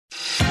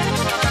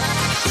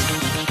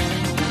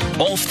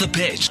Off the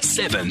Pitch,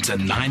 7 to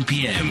 9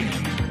 p.m.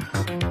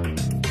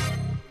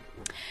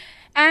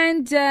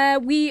 And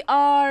we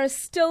are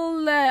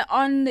still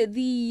on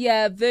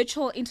the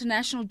virtual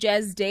International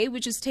Jazz Day,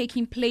 which is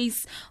taking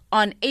place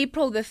on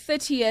April the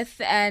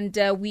 30th. And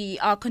we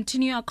are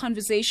continuing our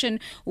conversation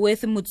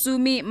with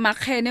Motsumi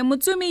Makhene.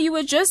 Motsumi, you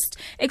were just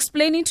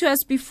explaining to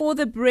us before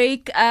the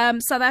break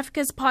South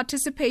Africa's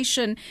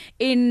participation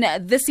in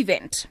this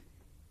event.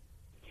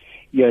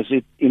 Yes,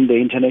 in the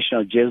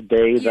International Jazz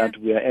Day that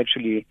we are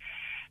actually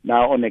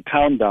now on a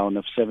countdown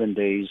of 7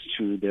 days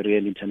to the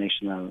real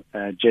International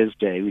Jazz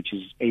Day, which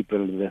is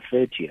April the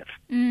 30th.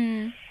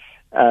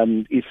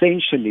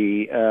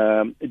 Essentially,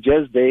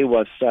 Jazz Day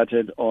was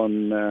started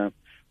on a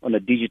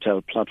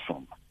digital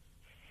platform,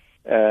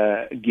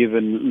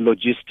 given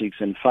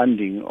logistics and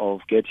funding of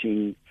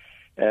getting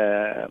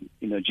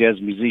jazz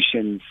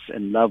musicians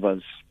and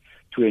lovers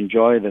to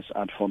enjoy this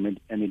art form,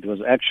 and it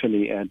was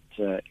actually at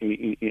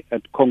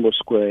Congo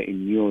Square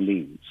in New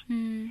Orleans.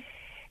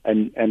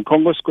 And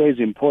Congo Square is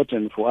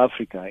important for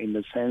Africa in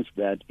the sense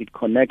that it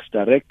connects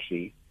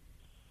directly,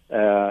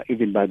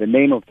 even by the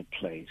name of the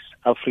place,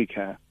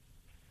 Africa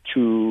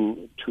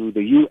to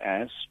the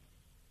U.S.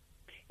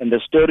 And the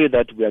story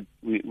that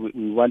we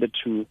wanted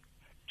to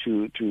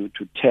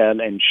tell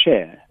and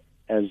share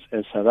as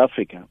South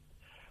Africa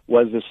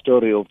was the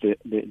story of the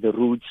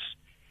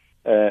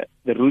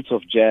roots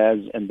of jazz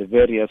and the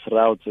various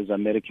routes, as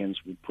Americans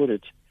would put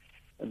it,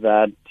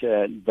 that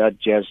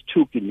jazz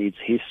took in its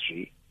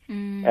history.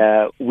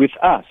 With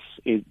us,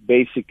 it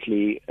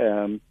basically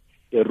the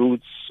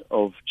roots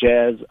of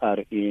jazz are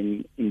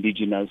in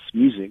indigenous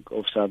music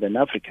of Southern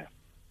Africa.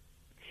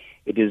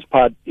 It's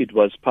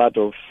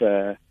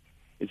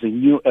a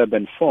new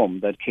urban form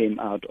that came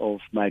out of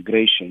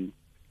migration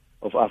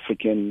of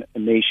African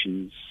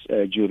nations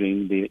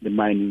during the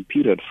mining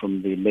period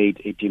from the late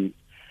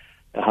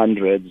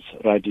 1800s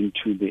right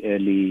into the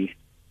early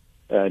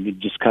the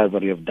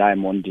discovery of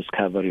diamond,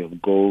 discovery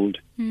of gold.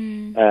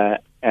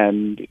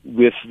 And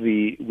with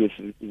the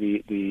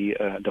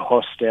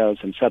hostels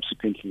and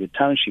subsequently the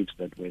townships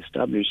that were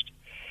established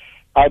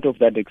out of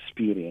that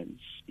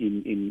experience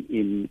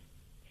in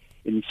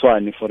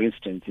Tshwane, for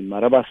instance, in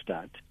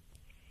Marabastad,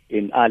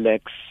 in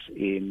Alex,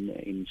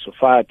 in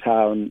Sofia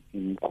Town,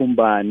 in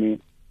Kumbani,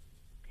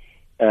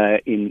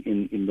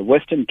 in the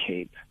Western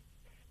Cape,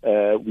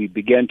 we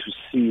began to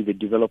see the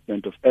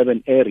development of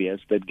urban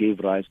areas that gave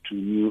rise to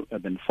new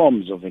urban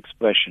forms of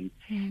expression.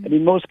 And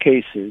in most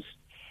cases,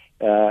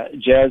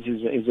 jazz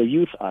is a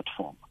youth art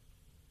form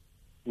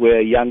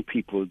where young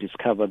people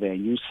discover their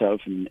new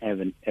self in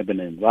an urban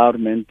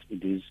environment.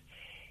 It is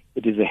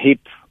a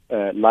hip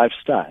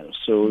lifestyle.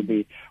 So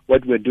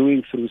what we're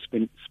doing through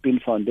Spin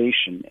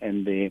Foundation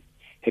and the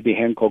Herbie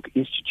Hancock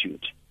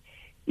Institute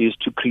is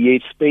to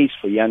create space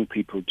for young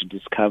people to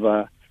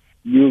discover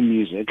new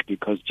music,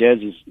 because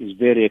jazz is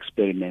very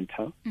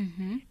experimental.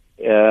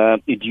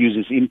 It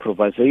uses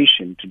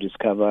improvisation to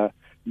discover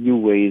new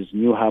ways,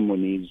 new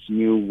harmonies,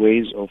 new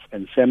ways of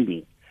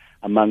ensemble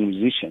among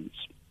musicians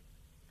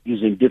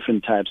using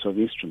different types of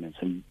instruments.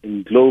 And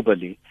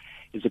globally,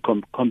 it's a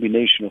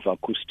combination of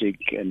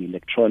acoustic and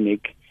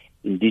electronic,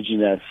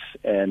 indigenous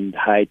and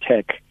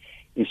high-tech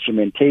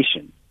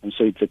instrumentation. And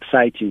so it's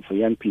exciting for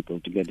young people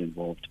to get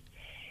involved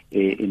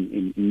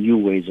in new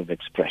ways of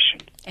expression.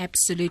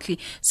 Absolutely.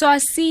 So I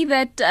see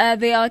that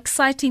there are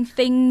exciting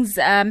things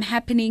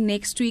happening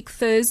next week,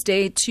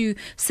 Thursday, to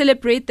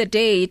celebrate the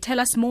day. Tell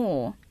us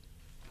more.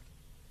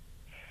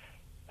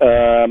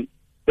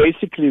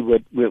 Basically,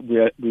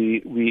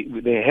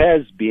 there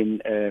has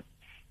been a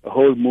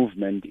whole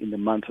movement in the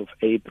month of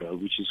April,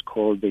 which is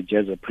called the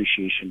Jazz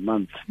Appreciation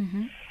Month.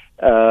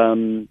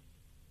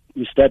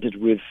 We started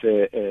with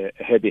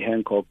Herbie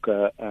Hancock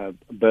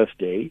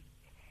birthday,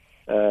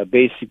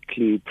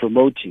 basically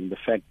promoting the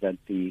fact that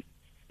the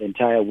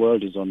entire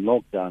world is on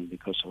lockdown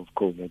because of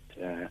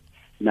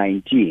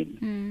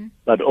COVID-19.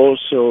 But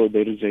also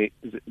there is a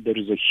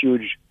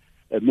huge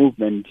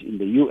movement in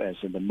the U.S.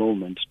 at the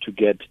moment to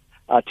get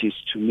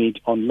artists to meet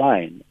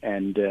online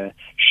and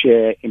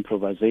share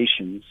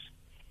improvisations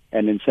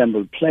and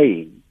ensemble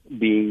playing,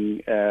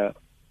 being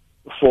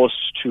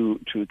forced to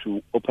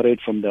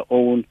operate from their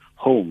own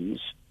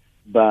homes,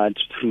 but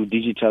through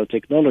digital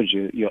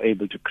technology you're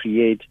able to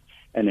create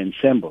an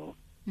ensemble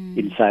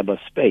in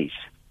cyberspace.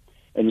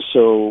 And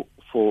so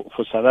for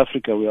South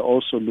Africa, we are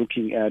also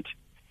looking at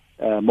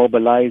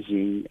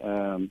mobilizing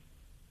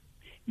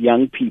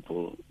young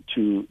people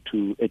to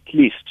at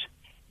least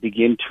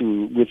begin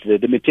to, with the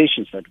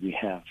limitations that we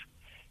have,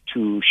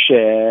 to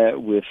share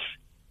with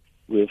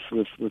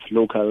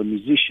local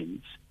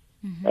musicians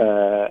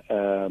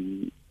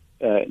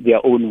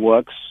their own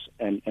works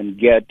and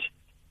get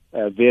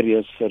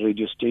various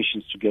radio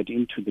stations to get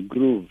into the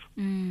groove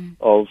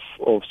of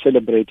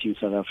celebrating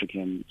South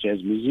African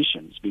jazz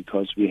musicians,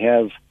 because we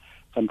have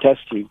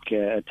fantastic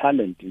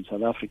talent in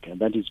South Africa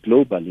that is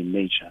global in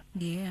nature.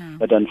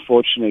 But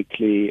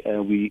unfortunately,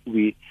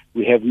 we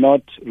have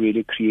not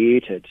really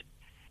created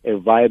a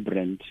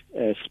vibrant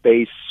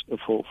space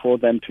for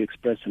them to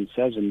express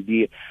themselves and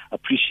be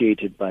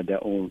appreciated by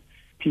their own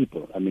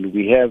people. I mean,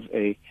 we have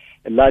a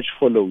large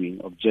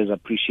following of jazz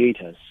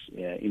appreciators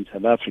in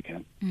South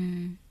Africa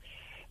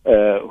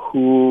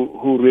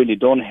who really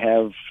don't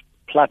have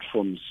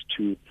platforms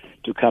to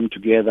come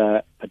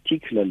together,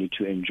 particularly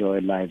to enjoy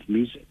live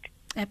music.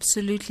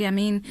 Absolutely. I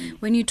mean,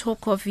 when you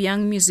talk of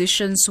young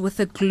musicians with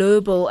a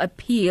global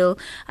appeal,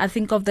 I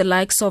think of the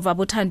likes of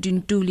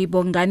Abothandi Ntuli,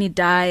 Bokani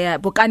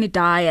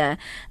Daya,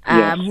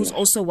 who's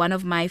also one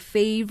of my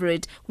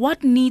favorite.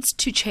 What needs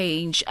to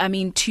change? I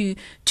mean, to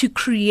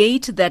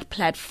create that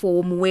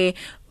platform where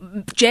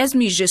jazz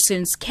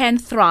musicians can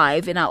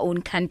thrive in our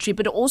own country,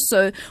 but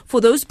also for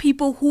those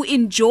people who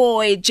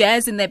enjoy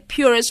jazz in their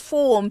purest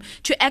form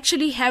to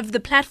actually have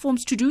the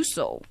platforms to do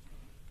so.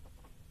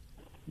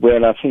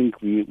 Well, I think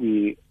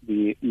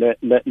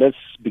let's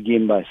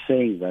begin by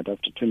saying that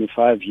after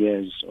 25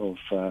 years of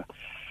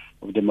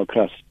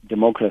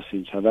democracy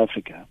in South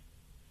Africa,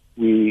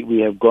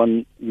 we've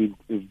gone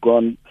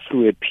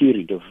through a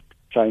period of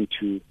trying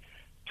to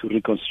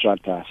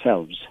reconstruct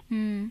ourselves.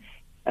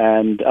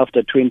 And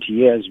after 20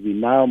 years, we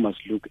now must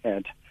look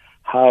at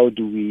how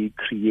do we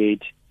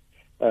create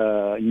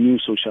new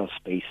social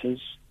spaces,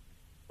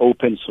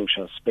 open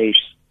social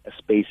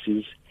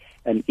spaces,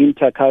 and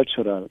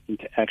intercultural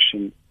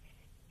interaction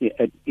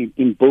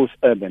in both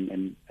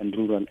urban and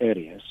rural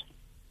areas.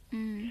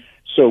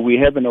 So we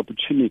have an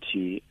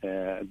opportunity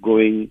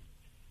going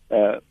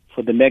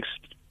for the next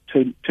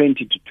 20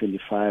 to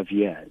 25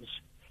 years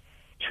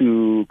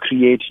to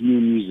create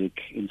new music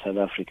in South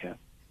Africa.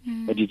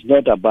 But it's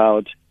not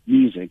about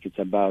music, it's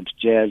about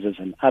jazz as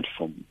an art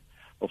form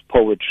of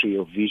poetry,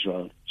 of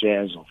visual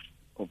jazz,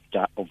 of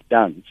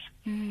dance.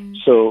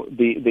 So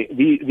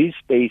these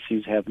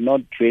spaces have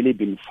not really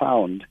been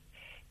found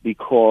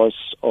because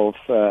of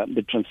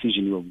the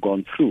transition we've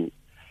gone through.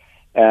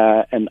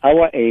 And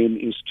our aim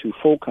is to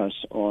focus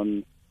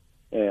on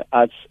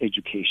arts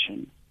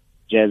education,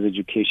 jazz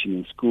education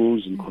in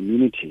schools and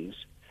communities,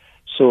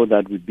 so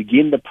that we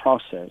begin the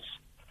process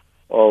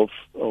of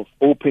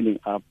opening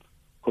up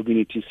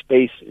community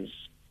spaces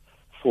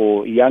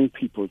for young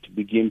people to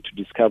begin to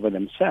discover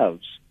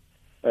themselves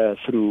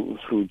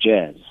through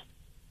jazz.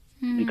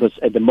 Because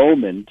at the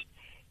moment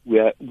we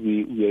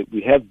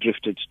have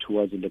drifted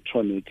towards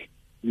electronic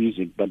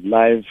music, but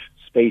live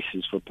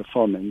spaces for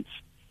performance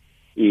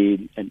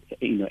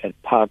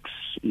at parks,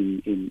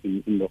 in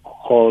the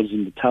halls,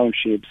 in the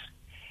townships,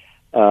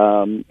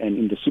 and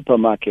in the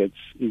supermarkets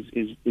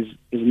is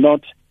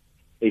not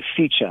a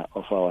feature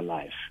of our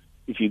life.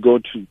 If you go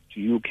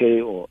to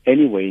UK or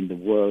anywhere in the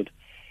world,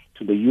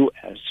 to the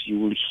US, you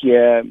will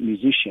hear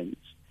musicians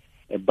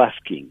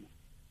busking.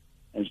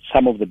 And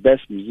some of the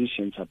best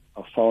musicians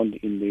are found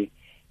in the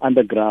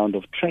underground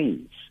of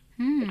trains,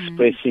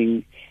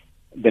 expressing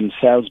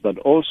themselves, but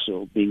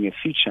also being a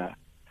feature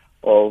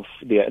of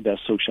their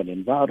social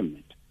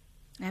environment.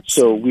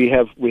 Absolutely.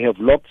 So we have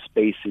locked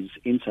spaces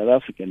in South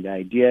Africa, and the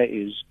idea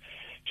is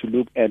to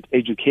look at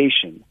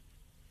education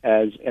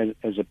as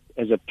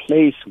a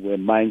place where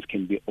minds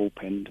can be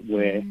opened,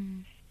 where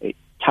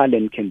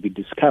talent can be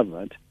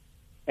discovered,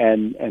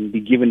 and be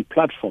given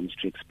platforms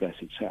to express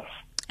itself.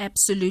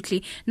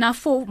 Absolutely. Now,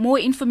 for more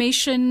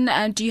information,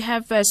 do you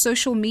have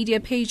social media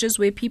pages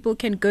where people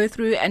can go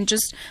through and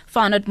just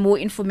find out more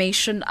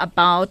information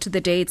about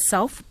the day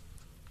itself?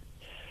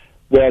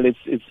 Well, it's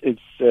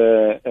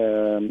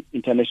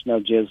International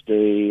Jazz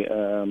Day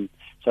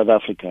South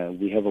Africa.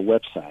 We have a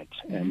website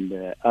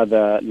and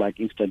other like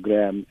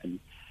Instagram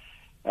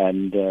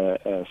and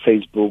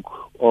Facebook.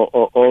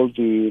 All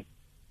the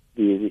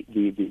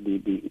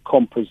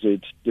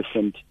composite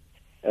different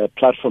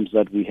platforms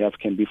that we have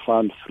can be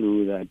found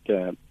through that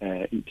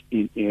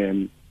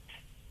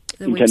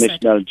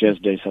International Jazz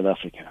Day South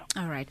Africa.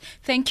 All right.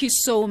 Thank you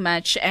so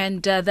much.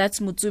 And that's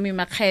Motsumi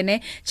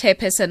Makhene,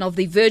 Chairperson of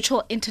the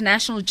Virtual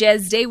International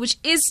Jazz Day, which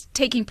is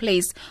taking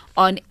place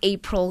on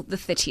April the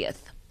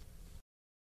 30th.